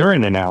do a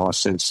urine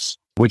analysis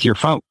with your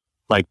phone.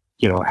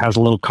 It has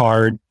a little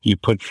card, you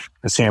put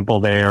a sample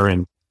there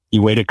and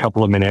you wait a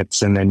couple of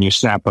minutes and then you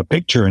snap a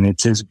picture, and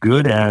it's as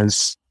good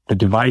as the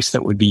device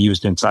that would be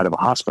used inside of a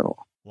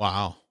hospital.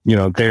 Wow.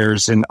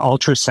 There's an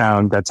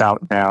ultrasound that's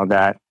out now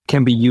that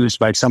can be used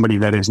by somebody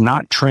that is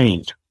not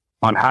trained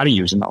on how to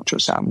use an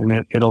ultrasound.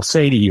 And it'll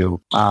say to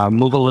you,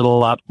 move a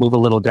little up, move a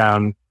little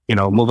down,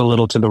 move a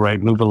little to the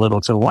right, move a little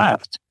to the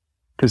left,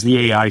 because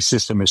the AI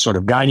system is sort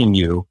of guiding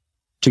you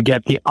to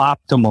get the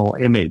optimal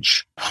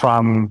image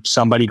from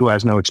somebody who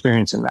has no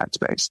experience in that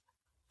space.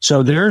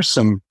 So there's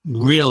some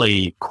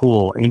really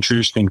cool,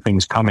 interesting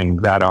things coming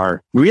that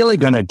are really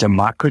going to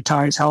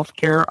democratize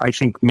healthcare. I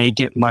think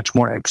make it much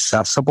more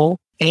accessible.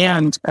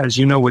 And as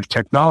you know, with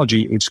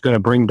technology, it's going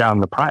to bring down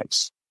the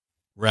price.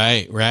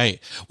 Right.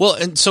 Well,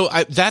 and so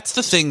that's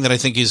the thing that I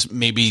think is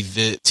maybe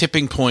the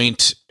tipping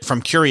point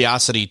from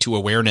curiosity to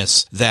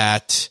awareness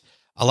that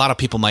a lot of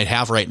people might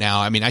have right now.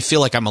 I mean, I feel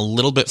like I'm a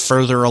little bit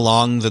further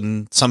along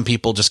than some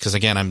people just because,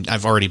 again,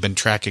 I've already been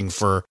tracking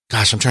for,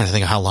 I'm trying to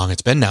think of how long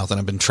it's been now that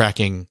I've been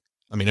tracking.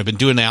 I mean, I've been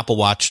doing the Apple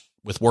Watch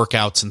with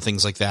workouts and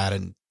things like that.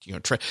 And,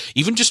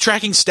 even just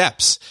tracking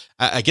steps.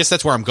 I guess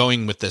that's where I'm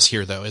going with this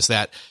here, though, is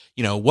that,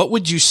 what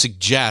would you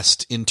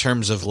suggest in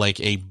terms of like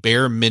a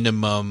bare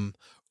minimum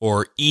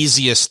or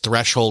easiest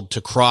threshold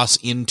to cross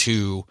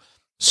into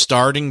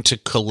starting to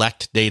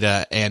collect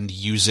data and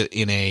use it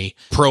in a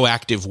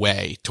proactive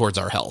way towards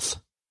our health?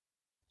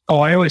 Oh,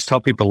 I always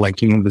tell people,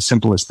 the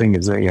simplest thing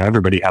is that,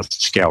 everybody has to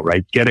scale,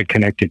 right? Get a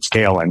connected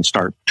scale and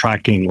start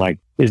tracking,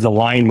 is the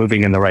line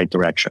moving in the right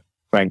direction,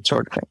 right?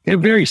 Sort of thing.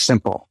 It's very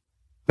simple.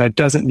 That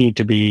doesn't need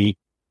to be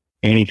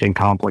anything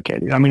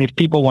complicated. I mean, if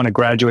people want to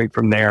graduate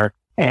from there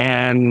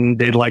and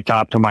they'd like to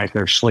optimize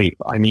their sleep,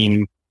 I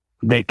mean,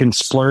 they can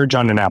splurge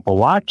on an Apple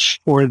Watch,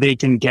 or they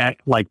can get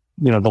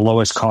the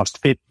lowest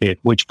cost Fitbit,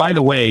 which, by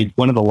the way,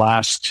 one of the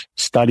last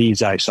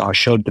studies I saw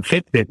showed the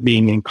Fitbit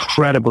being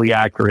incredibly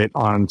accurate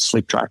on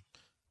sleep track.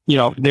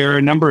 There are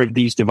a number of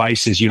these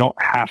devices. You don't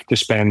have to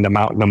spend a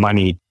mountain of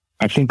money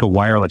I think a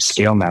wireless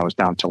scale now is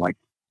down to like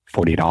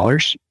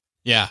 $40.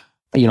 Yeah.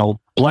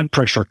 Blood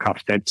pressure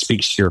cuff that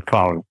speaks to your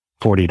phone,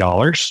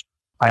 $40.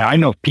 I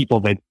know people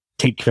that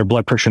take their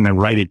blood pressure and then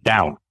write it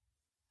down.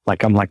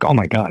 Like, I'm like, oh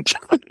my God.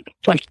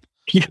 Like,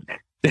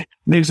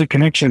 there's a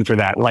connection for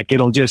that. Like,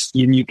 it'll just,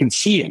 you can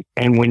see it.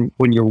 And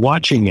when you're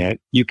watching it,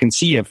 you can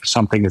see if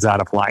something is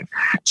out of line.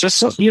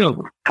 Just, a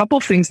couple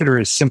of things that are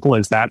as simple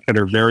as that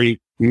are very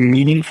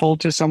meaningful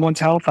to someone's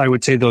health. I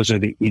would say those are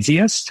the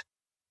easiest.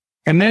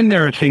 And then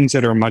there are things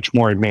that are much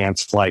more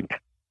advanced, like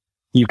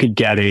you could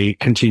get a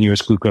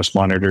continuous glucose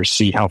monitor,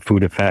 see how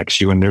food affects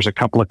you. And there's a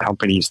couple of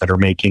companies that are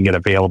making it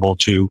available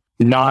to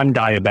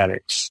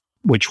non-diabetics,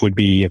 which would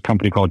be a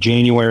company called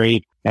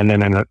January, and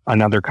then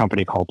another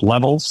company called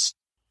Levels.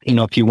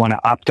 If you want to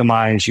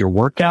optimize your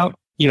workout,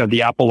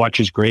 the Apple Watch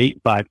is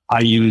great, but I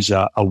use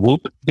a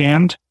Whoop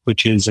band,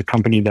 which is a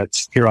company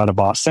that's here out of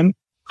Boston,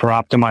 for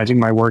optimizing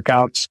my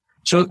workouts.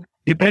 So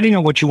depending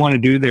on what you want to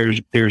do,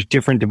 there's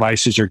different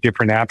devices or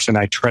different apps, and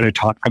I try to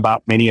talk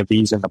about many of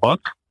these in the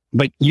book.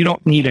 But you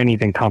don't need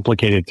anything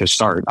complicated to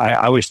start. I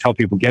always tell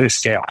people, get a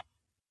scale.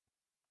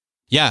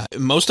 Yeah,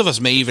 most of us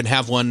may even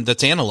have one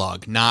that's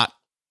analog, not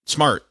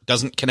smart,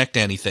 doesn't connect to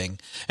anything.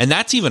 And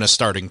that's even a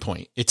starting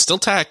point. It's still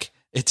tech.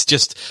 It's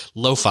just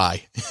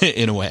lo-fi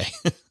in a way.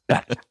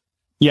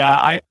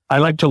 Yeah, I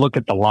like to look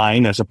at the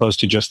line as opposed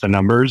to just the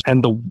numbers,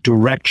 and the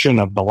direction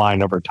of the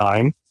line over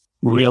time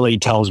really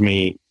tells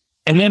me.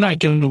 And then I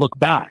can look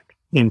back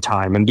in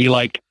time and be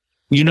like,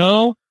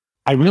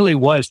 I really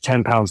was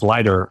 10 pounds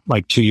lighter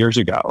like 2 years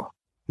ago.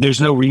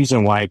 There's no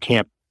reason why I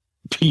can't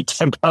be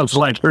 10 pounds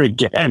lighter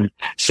again.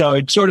 So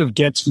it sort of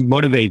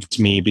motivates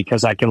me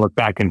because I can look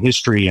back in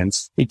history, and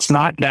it's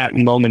not that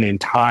moment in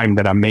time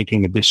that I'm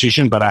making a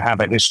decision, but I have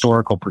a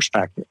historical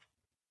perspective.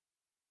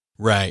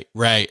 Right.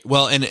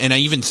 Well, and I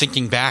even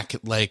thinking back,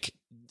 like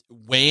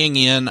weighing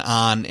in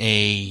on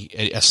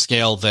a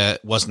scale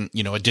that wasn't,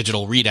 a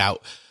digital readout,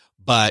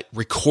 but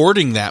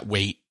recording that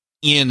weight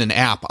in an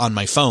app on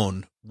my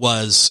phone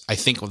was, I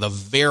think, the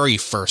very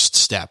first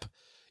step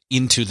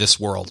into this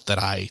world that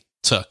I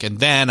took. And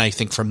then I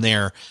think from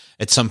there,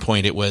 at some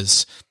point it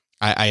was,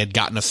 I had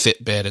gotten a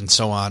Fitbit and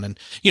so on. And,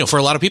 for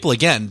a lot of people,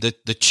 again,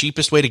 the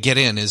cheapest way to get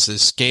in is a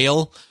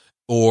scale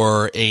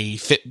or a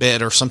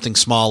Fitbit or something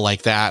small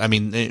like that. I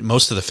mean,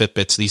 most of the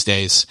Fitbits these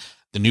days,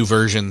 the new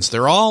versions,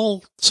 they're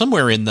all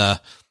somewhere in the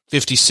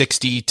 50,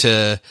 60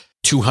 to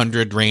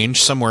 200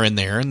 range, somewhere in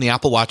there. And the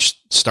Apple Watch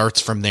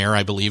starts from there,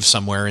 I believe,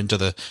 somewhere into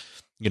the,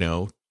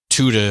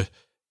 2 to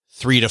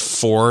 3 to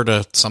 4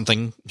 to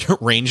something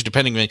range,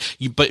 depending on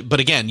you. But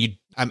again,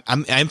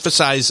 I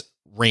emphasize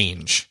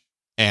range,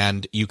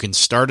 and you can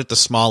start at the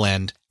small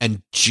end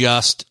and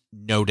just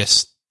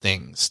notice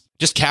things.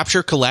 Just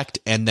capture, collect,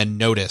 and then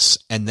notice,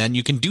 and then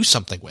you can do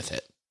something with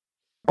it.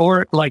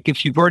 Or like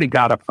if you've already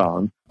got a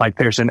phone, like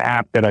there's an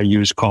app that I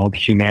use called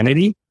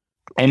Humanity,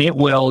 and it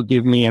will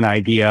give me an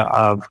idea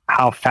of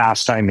how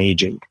fast I'm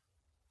aging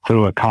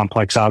through a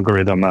complex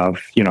algorithm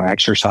of,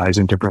 exercise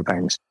and different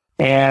things.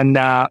 And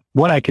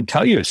what I could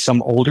tell you is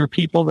some older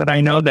people that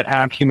I know that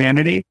have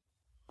Humanity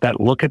that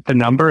look at the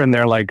number and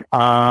they're like,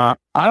 I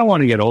don't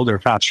want to get older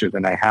faster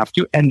than I have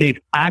to. And they've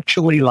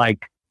actually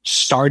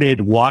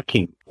started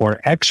walking or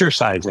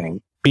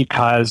exercising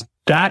because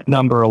that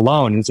number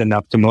alone is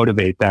enough to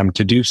motivate them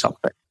to do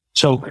something.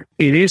 So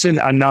it isn't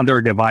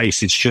another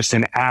device. It's just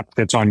an app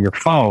that's on your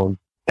phone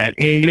that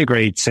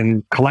integrates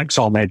and collects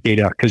all that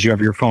data because you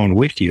have your phone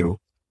with you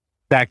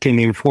that can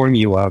inform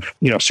you of,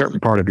 a certain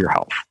part of your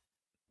health.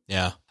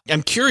 Yeah.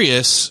 I'm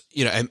curious,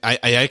 I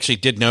actually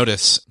did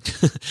notice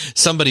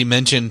somebody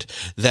mentioned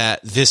that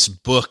this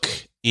book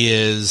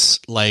is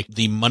like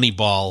the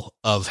Moneyball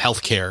of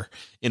healthcare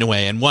in a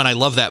way. And one, I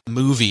love that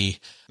movie.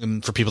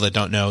 And for people that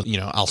don't know,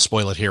 I'll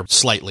spoil it here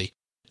slightly.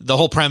 The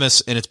whole premise,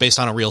 and it's based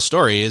on a real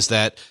story, is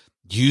that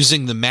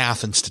using the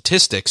math and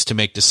statistics to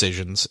make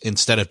decisions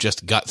instead of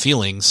just gut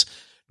feelings,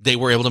 they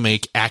were able to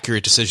make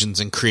accurate decisions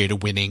and create a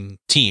winning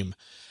team.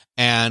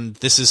 And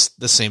this is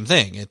the same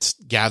thing. It's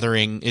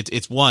gathering,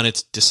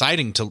 it's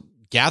deciding to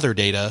gather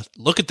data,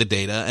 look at the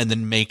data, and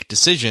then make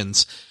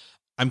decisions.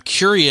 I'm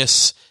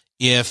curious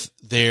if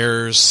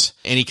there's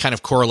any kind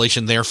of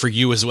correlation there for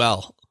you as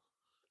well.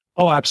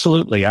 Oh,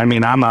 absolutely. I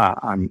mean,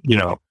 I'm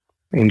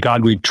in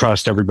God we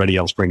trust, everybody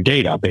else bring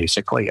data,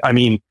 basically. I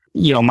mean,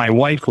 my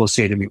wife will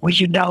say to me, well,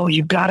 you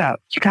gotta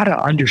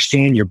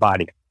understand your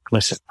body.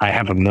 Listen, I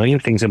have a million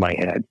things in my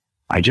head.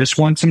 I just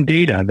want some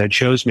data that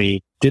shows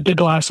me, did the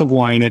glass of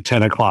wine at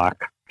 10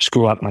 o'clock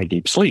screw up my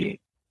deep sleep?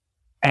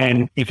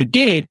 And if it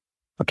did,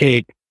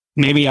 okay,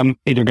 maybe I'm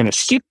either going to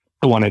skip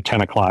the one at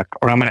 10 o'clock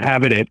or I'm going to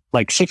have it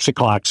at 6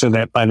 o'clock so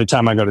that by the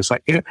time I go to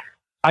sleep,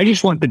 I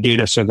just want the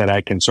data so that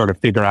I can sort of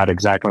figure out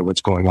exactly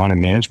what's going on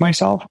and manage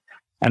myself.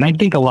 And I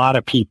think a lot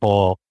of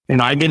people,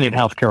 and I've been in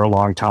healthcare a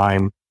long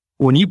time,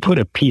 when you put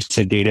a piece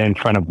of data in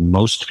front of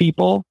most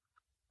people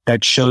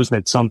that shows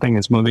that something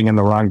is moving in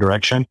the wrong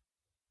direction,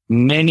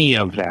 many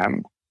of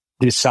them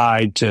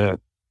decide to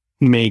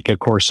make a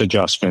course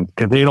adjustment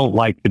because they don't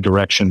like the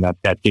direction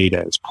that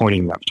data is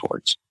pointing them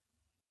towards.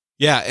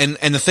 Yeah.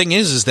 And the thing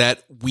is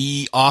that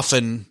we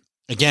often,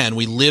 again,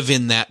 we live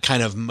in that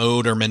kind of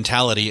mode or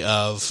mentality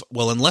of,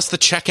 well, unless the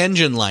check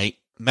engine light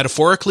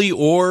metaphorically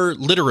or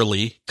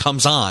literally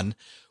comes on,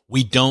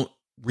 we don't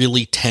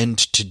really tend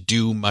to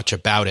do much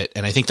about it.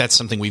 And I think that's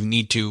something we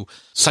need to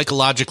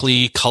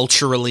psychologically,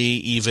 culturally,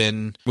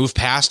 even move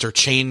past or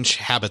change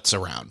habits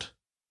around.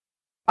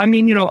 I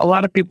mean, a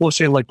lot of people will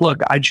say like, look,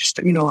 I just,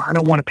 I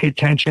don't want to pay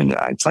attention.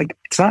 It's like,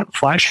 it's not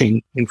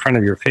flashing in front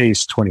of your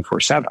face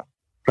 24/7,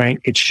 right?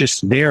 It's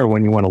just there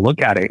when you want to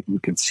look at it, you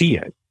can see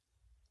it.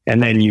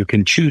 And then you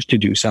can choose to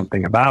do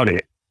something about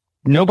it.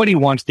 Nobody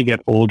wants to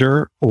get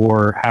older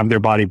or have their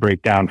body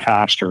break down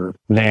faster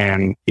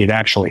than it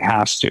actually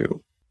has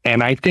to.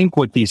 And I think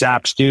what these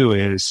apps do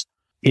is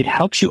it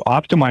helps you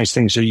optimize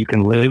things so you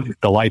can live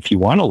the life you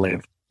want to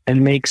live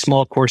and make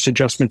small course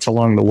adjustments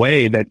along the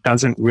way that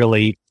doesn't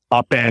really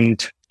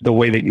upend the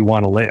way that you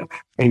want to live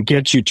and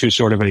gets you to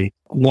sort of a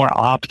more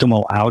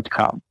optimal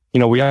outcome.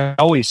 We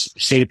always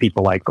say to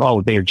people like,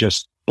 oh, they're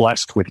just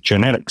blessed with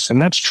genetics.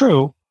 And that's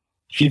true.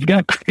 If you've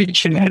got great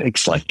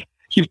genetics, like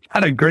you've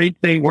got a great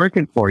thing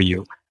working for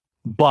you,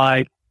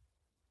 but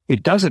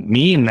it doesn't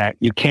mean that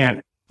you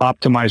can't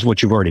optimize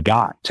what you've already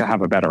got to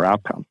have a better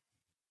outcome.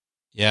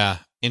 Yeah.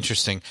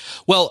 Interesting.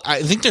 Well,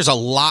 I think there's a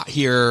lot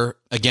here.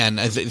 Again,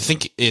 I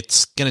think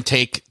it's going to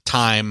take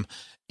time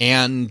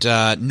and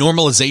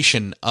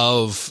normalization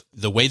of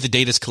the way the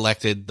data is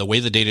collected, the way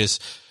the data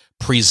is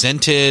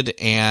presented,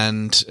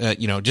 and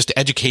just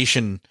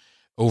education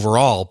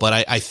overall.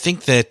 But I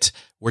think that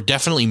we're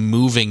definitely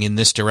moving in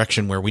this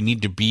direction where we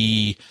need to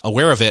be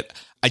aware of it.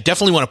 I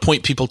definitely want to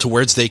point people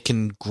towards they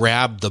can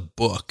grab the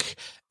book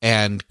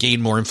and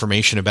gain more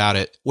information about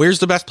it. Where's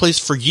the best place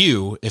for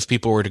you if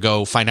people were to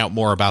go find out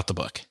more about the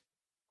book?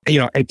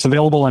 It's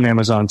available on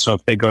Amazon. So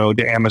if they go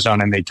to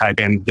Amazon and they type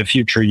in The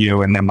Future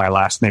You and then my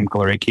last name,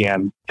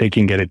 Glorikian, they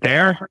can get it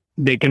there.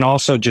 They can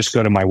also just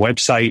go to my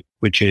website,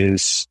 which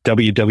is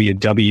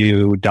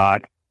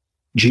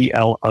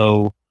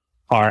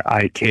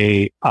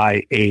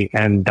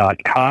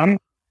www.glorikian.com.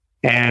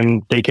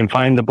 And they can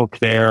find the book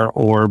there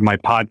or my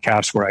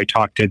podcast where I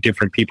talk to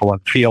different people in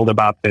the field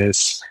about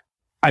this.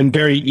 I'm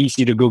very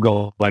easy to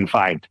Google and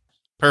find.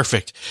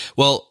 Perfect.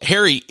 Well,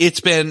 Harry,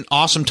 it's been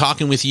awesome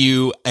talking with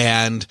you.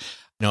 And,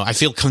 I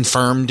feel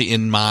confirmed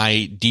in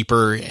my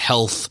deeper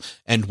health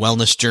and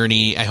wellness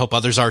journey. I hope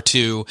others are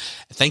too.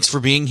 Thanks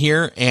for being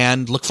here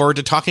and look forward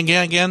to talking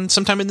again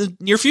sometime in the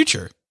near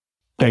future.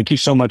 Thank you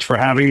so much for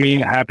having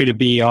me. Happy to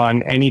be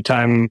on.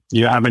 Anytime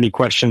you have any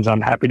questions,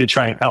 I'm happy to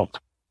try and help.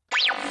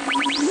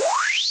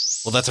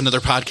 Well, that's another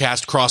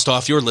podcast crossed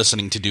off your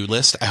listening to-do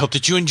list. I hope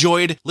that you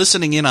enjoyed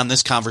listening in on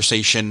this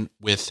conversation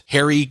with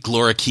Harry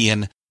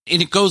Glorikian.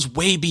 And it goes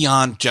way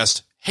beyond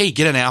just, hey,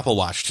 get an Apple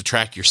Watch to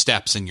track your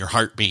steps and your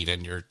heartbeat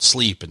and your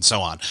sleep and so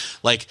on.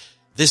 Like,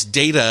 this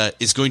data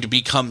is going to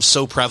become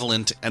so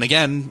prevalent. And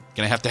again,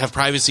 going to have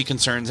privacy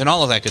concerns and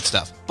all of that good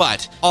stuff.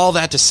 But all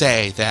that to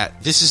say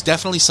that this is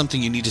definitely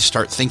something you need to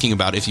start thinking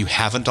about if you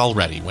haven't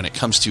already when it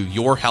comes to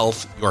your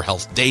health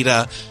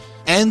data,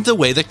 and the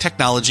way that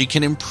technology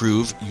can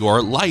improve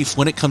your life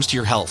when it comes to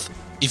your health.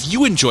 If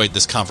you enjoyed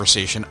this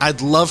conversation,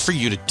 I'd love for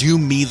you to do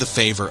me the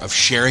favor of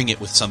sharing it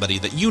with somebody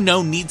that you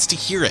know needs to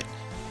hear it.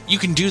 You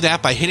can do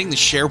that by hitting the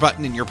share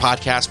button in your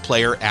podcast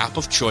player app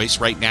of choice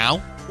right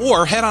now,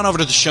 or head on over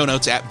to the show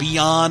notes at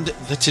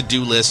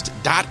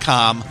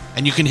beyondthetodolist.com,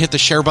 and you can hit the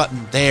share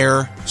button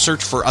there,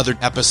 search for other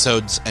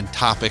episodes and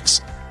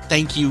topics.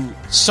 Thank you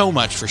so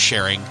much for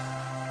sharing.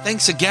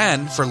 Thanks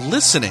again for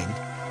listening,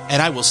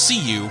 and I will see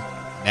you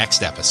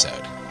next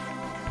episode.